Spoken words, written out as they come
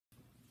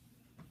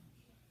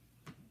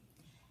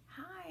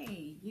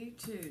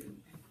YouTube.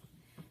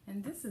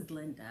 And this is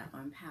Linda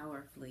on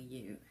Powerfully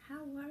You.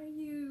 How are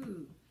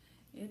you?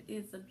 It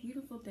is a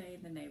beautiful day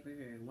in the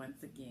neighborhood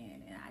once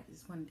again, and I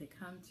just wanted to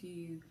come to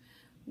you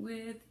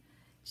with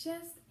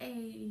just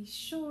a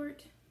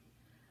short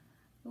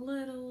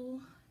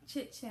little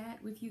chit chat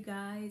with you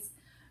guys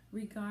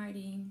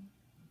regarding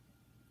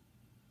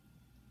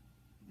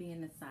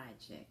being a side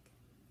chick.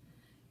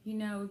 You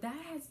know, that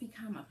has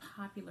become a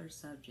popular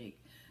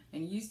subject,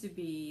 and it used to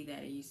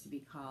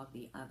be called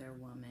the other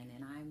woman.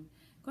 And I'm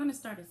going to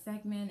start a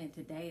segment, and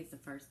today is the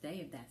first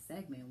day of that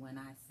segment when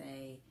I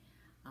say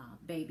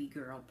baby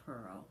girl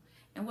pearl.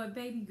 And what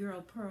baby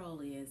girl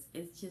pearl is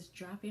just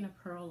dropping a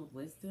pearl of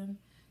wisdom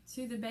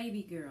to the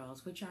baby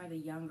girls, which are the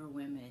younger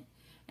women.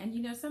 And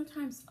you know,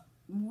 sometimes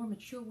more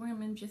mature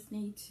women just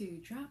need to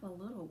drop a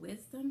little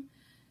wisdom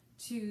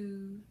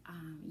to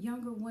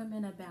younger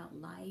women about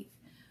life.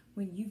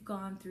 When you've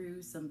gone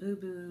through some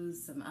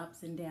boo-boos, some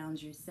ups and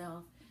downs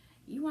yourself,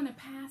 you want to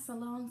pass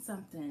along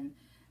something,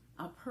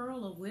 a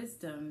pearl of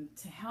wisdom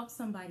to help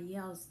somebody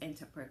else and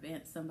to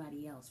prevent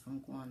somebody else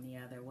from going the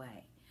other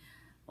way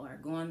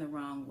or going the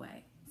wrong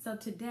way. So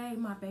today,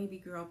 my baby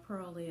girl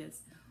pearl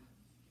is,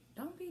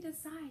 don't be the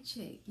side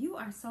chick. You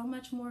are so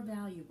much more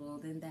valuable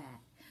than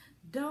that.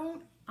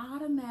 Don't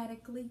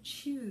automatically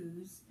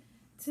choose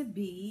to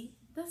be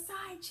the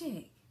side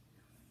chick.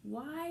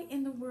 Why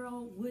in the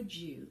world would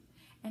you?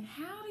 And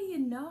how do you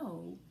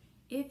know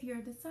if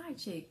you're the side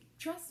chick?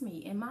 Trust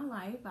me, in my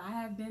life, I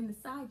have been the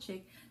side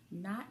chick,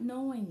 not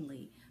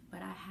knowingly,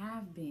 but I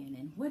have been.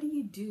 And what do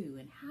you do?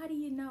 And how do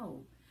you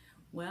know?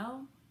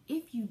 Well,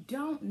 if you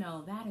don't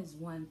know, that is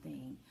one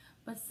thing.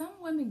 But some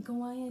women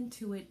go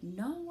into it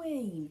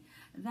knowing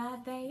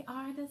that they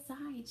are the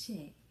side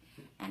chick.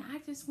 And I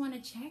just want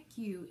to check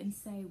you and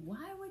say,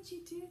 why would you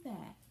do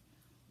that?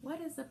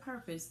 What is the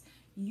purpose?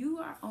 You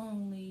are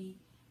only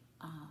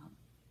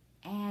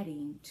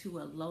adding to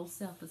a low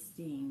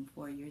self-esteem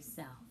for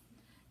yourself,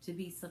 to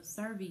be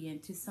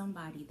subservient to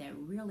somebody that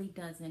really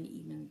doesn't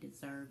even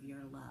deserve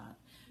your love,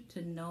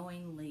 to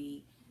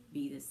knowingly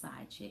be the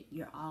side chick.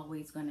 You're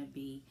always going to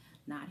be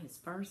not his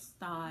first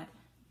thought,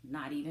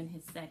 not even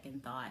his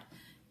second thought.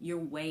 You're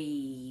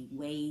way,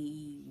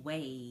 way,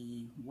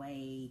 way,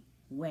 way,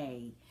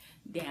 way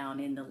down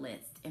in the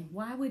list. And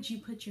why would you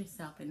put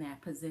yourself in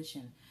that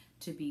position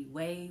to be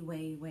way,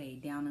 way, way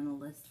down in the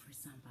list for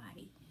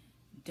somebody?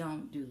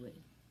 Don't do it.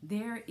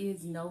 There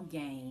is no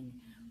gain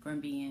from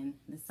being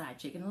the side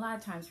chick. And a lot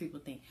of times people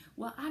think,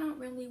 well, I don't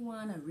really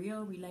want a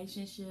real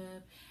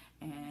relationship,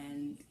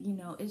 and you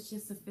know, it's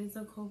just a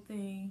physical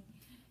thing.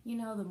 You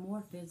know, the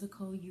more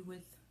physical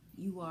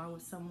you are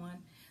with someone,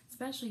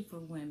 especially for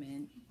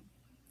women,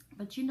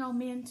 but you know,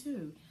 men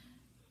too,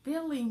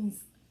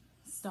 feelings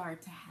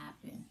start to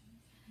happen.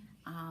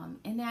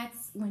 And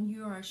that's when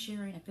you are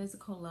sharing a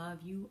physical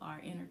love, you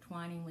are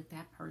intertwining with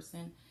that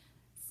person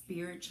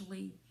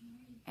spiritually,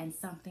 and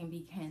something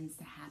begins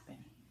to happen,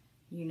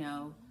 you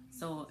know.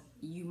 So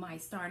you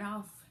might start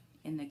off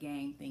in the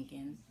game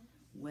thinking,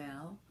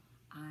 well,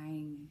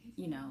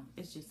 you know,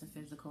 it's just a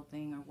physical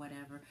thing or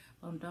whatever.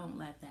 But don't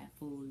let that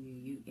fool you.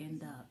 You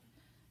end up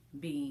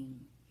being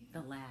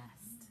the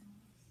last.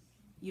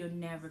 You're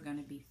never going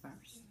to be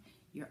first.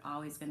 You're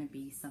always going to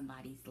be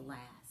somebody's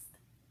last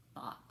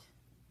thought.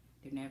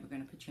 They're never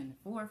going to put you in the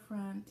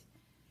forefront.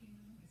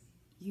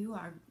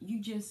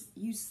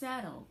 You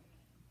settle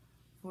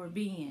for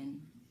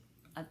being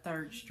a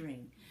third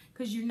string,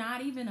 because you're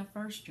not even a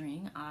first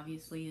string.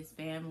 Obviously his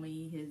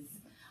family,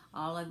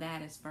 all of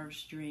that is first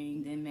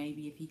string. Then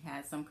maybe if he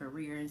has some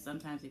career, and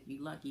sometimes if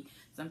you're lucky,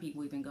 some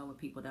people even go with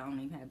people that don't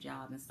even have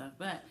jobs and stuff,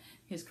 but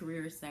his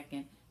career is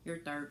second, your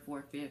third,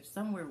 fourth, fifth,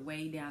 somewhere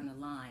way down the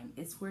line.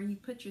 It's where you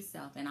put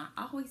yourself. And I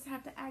always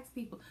have to ask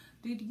people,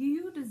 do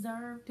you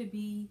deserve to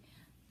be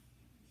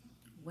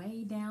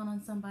way down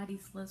on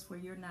somebody's list where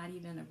you're not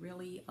even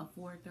really a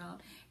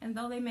forethought? And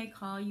though they may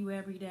call you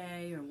every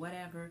day or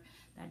whatever,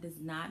 that does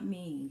not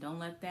mean, don't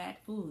let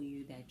that fool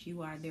you, that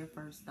you are their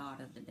first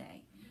thought of the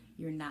day.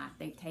 You're not.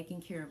 They've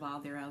taken care of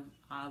all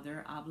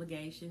their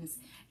obligations,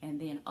 and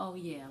then, oh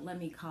yeah, let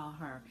me call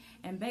her.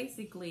 And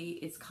basically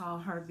it's call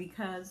her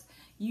because,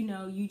 you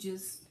know, you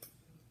just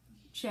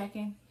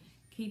checking,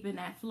 keeping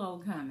that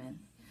flow coming.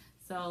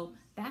 So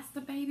that's the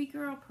baby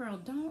girl pearl.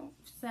 Don't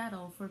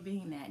settle for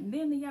being that. And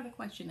then the other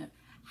question of,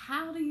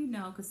 how do you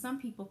know? Because some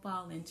people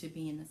fall into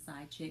being the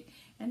side chick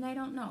and they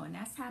don't know. And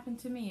that's happened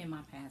to me in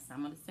my past.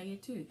 I'm going to say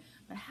it too.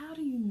 But how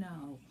do you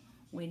know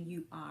when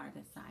you are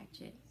the side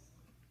chick?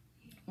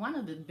 One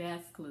of the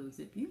best clues,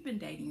 if you've been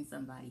dating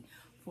somebody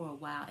for a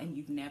while and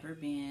you've never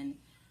met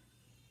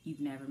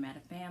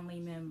a family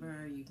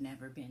member, you've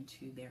never been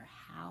to their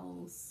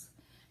house,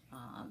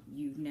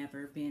 you've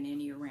never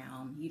been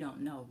around, you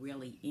don't know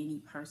really any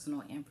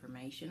personal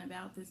information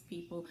about these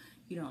people,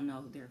 you don't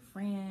know their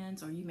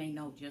friends, or you may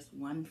know just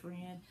one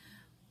friend,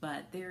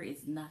 but there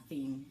is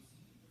nothing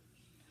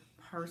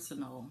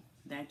personal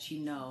that you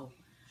know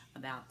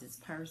about this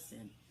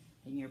person,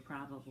 then you're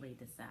probably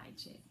the side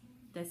chick.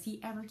 Does he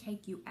ever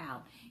take you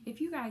out?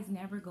 If you guys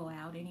never go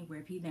out anywhere,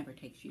 if he never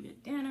takes you to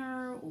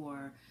dinner,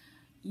 or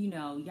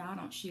y'all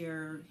don't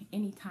share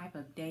any type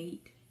of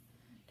date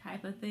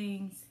type of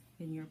things,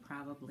 then you're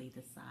probably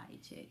the side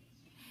chick.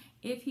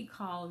 If he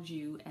calls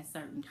you at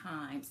certain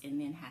times and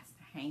then has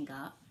to hang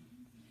up,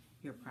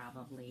 you're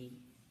probably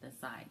the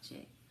side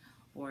chick.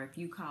 Or if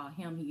you call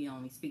him, he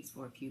only speaks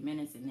for a few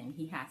minutes and then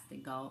he has to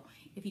go.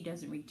 If he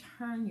doesn't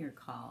return your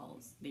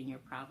calls, then you're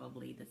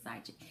probably the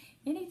side chick.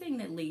 Anything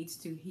that leads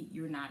to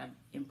you're not an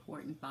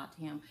important thought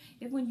to him.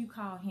 If when you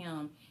call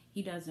him,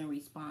 he doesn't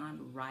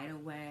respond right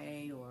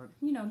away, or,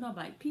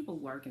 nobody, people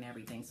work and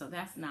everything, so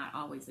that's not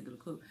always a good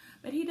clue.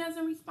 But he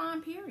doesn't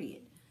respond,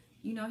 period.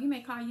 He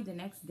may call you the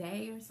next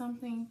day or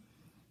something,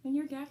 then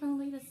you're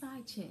definitely the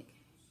side chick.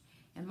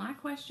 And my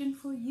question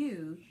for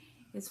you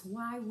is,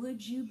 why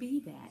would you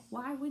be that?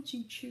 Why would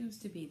you choose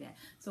to be that?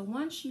 So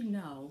once you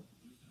know,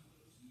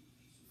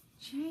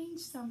 change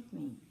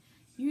something.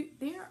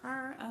 There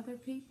are other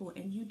people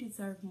and you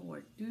deserve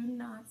more. Do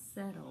not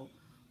settle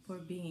for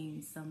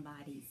being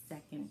somebody's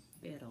second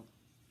fiddle.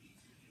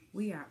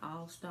 We are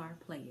all star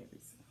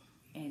players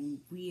and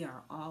we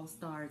are all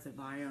stars of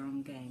our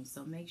own game.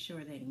 So make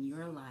sure that in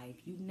your life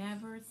you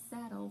never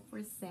settle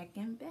for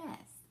second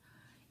best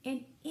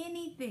in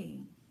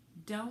anything.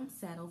 Don't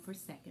settle for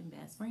second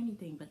best for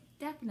anything, but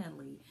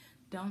definitely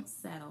don't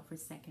settle for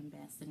second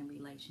best in a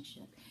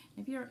relationship.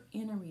 If you're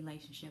in a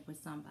relationship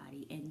with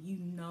somebody and you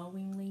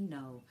knowingly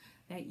know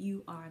that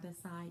you are the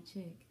side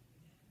chick,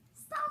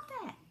 stop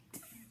that.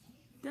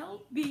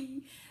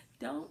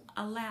 Don't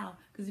allow,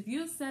 because if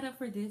you settle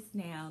for this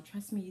now,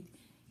 trust me,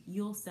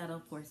 you'll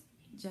settle for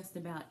just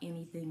about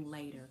anything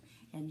later,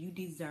 and you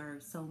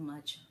deserve so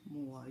much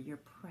more.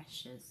 You're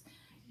precious.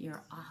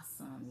 You're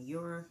awesome.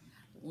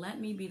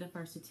 Let me be the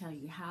first to tell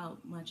you how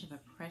much of a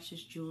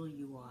precious jewel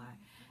you are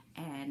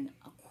and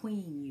a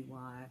queen you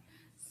are.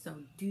 So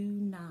do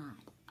not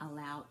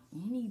allow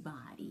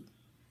anybody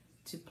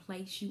to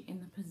place you in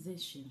the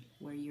position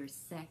where you're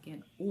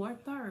second or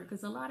third,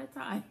 because a lot of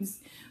times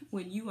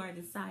when you are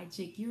the side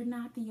chick, you're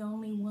not the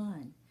only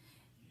one.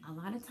 A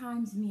lot of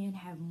times men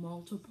have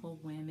multiple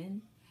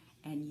women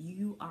and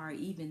you are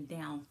even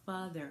down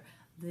further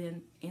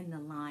than in the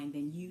line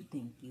than you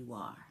think you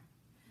are.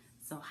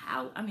 So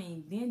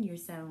then you're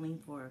settling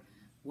for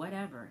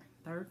whatever,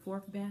 third,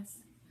 fourth best?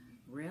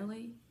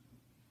 Really?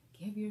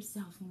 Give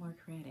yourself more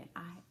credit.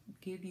 I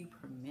give you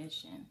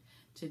permission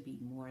to be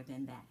more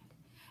than that.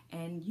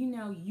 And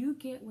you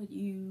get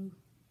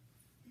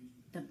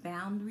the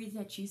boundaries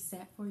that you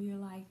set for your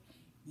life,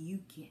 you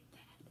get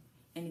that.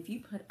 And if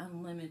you put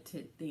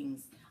unlimited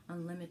things,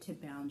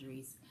 unlimited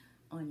boundaries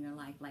on your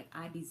life, like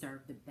I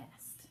deserve the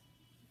best.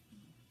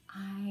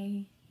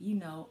 I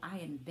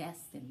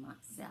invest in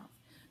myself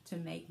to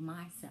make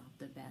myself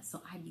the best.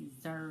 So I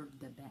deserve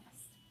the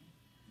best.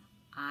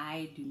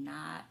 I do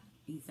not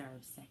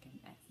deserve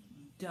second best.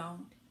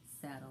 Don't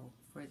settle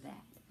for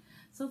that.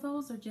 So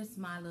those are just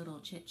my little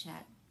chit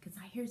chat, because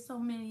I hear so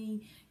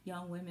many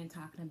young women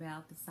talking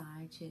about the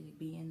side chick,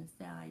 being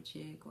the side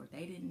chick, or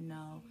they didn't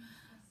know.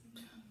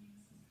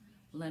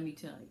 Let me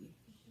tell you,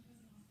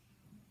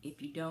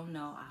 if you don't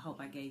know, I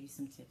hope I gave you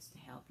some tips to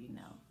help you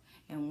know.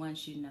 And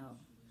once you know,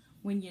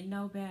 when you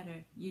know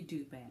better, you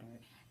do better.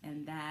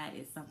 And that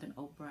is something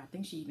Oprah, I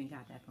think she even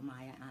got that from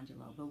Maya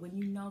Angelou. But when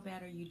you know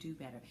better, you do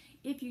better.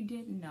 If you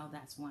didn't know,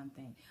 that's one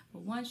thing.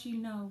 But once you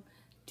know,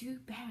 do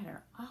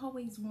better.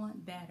 Always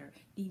want better.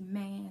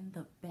 Demand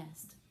the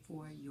best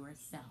for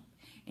yourself.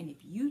 And if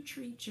you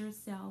treat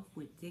yourself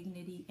with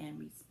dignity and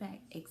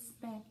respect,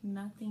 expect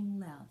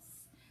nothing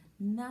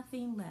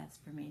less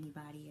from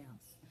anybody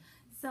else.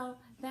 So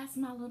that's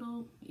my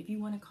little, if you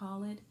want to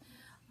call it,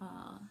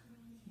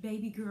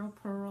 baby girl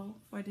pearl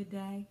for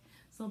today.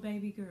 So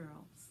baby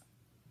girls,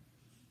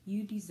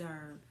 you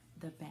deserve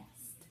the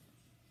best.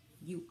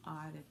 You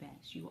are the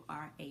best. You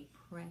are a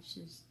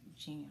precious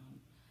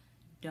gem.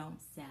 Don't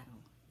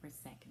settle for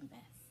second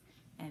best.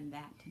 And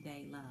that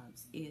today,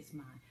 loves, is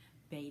my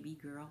baby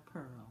girl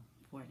pearl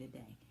for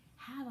today.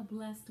 Have a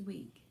blessed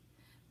week.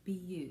 Be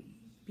you.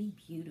 Be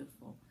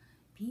beautiful.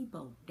 Be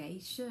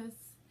bodacious.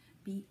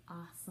 Be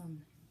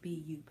awesome.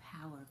 Be you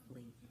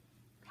powerfully.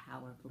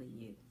 Powerfully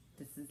you.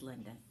 This is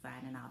Linda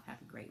signing off.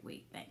 Have a great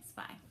week. Thanks.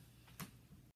 Bye.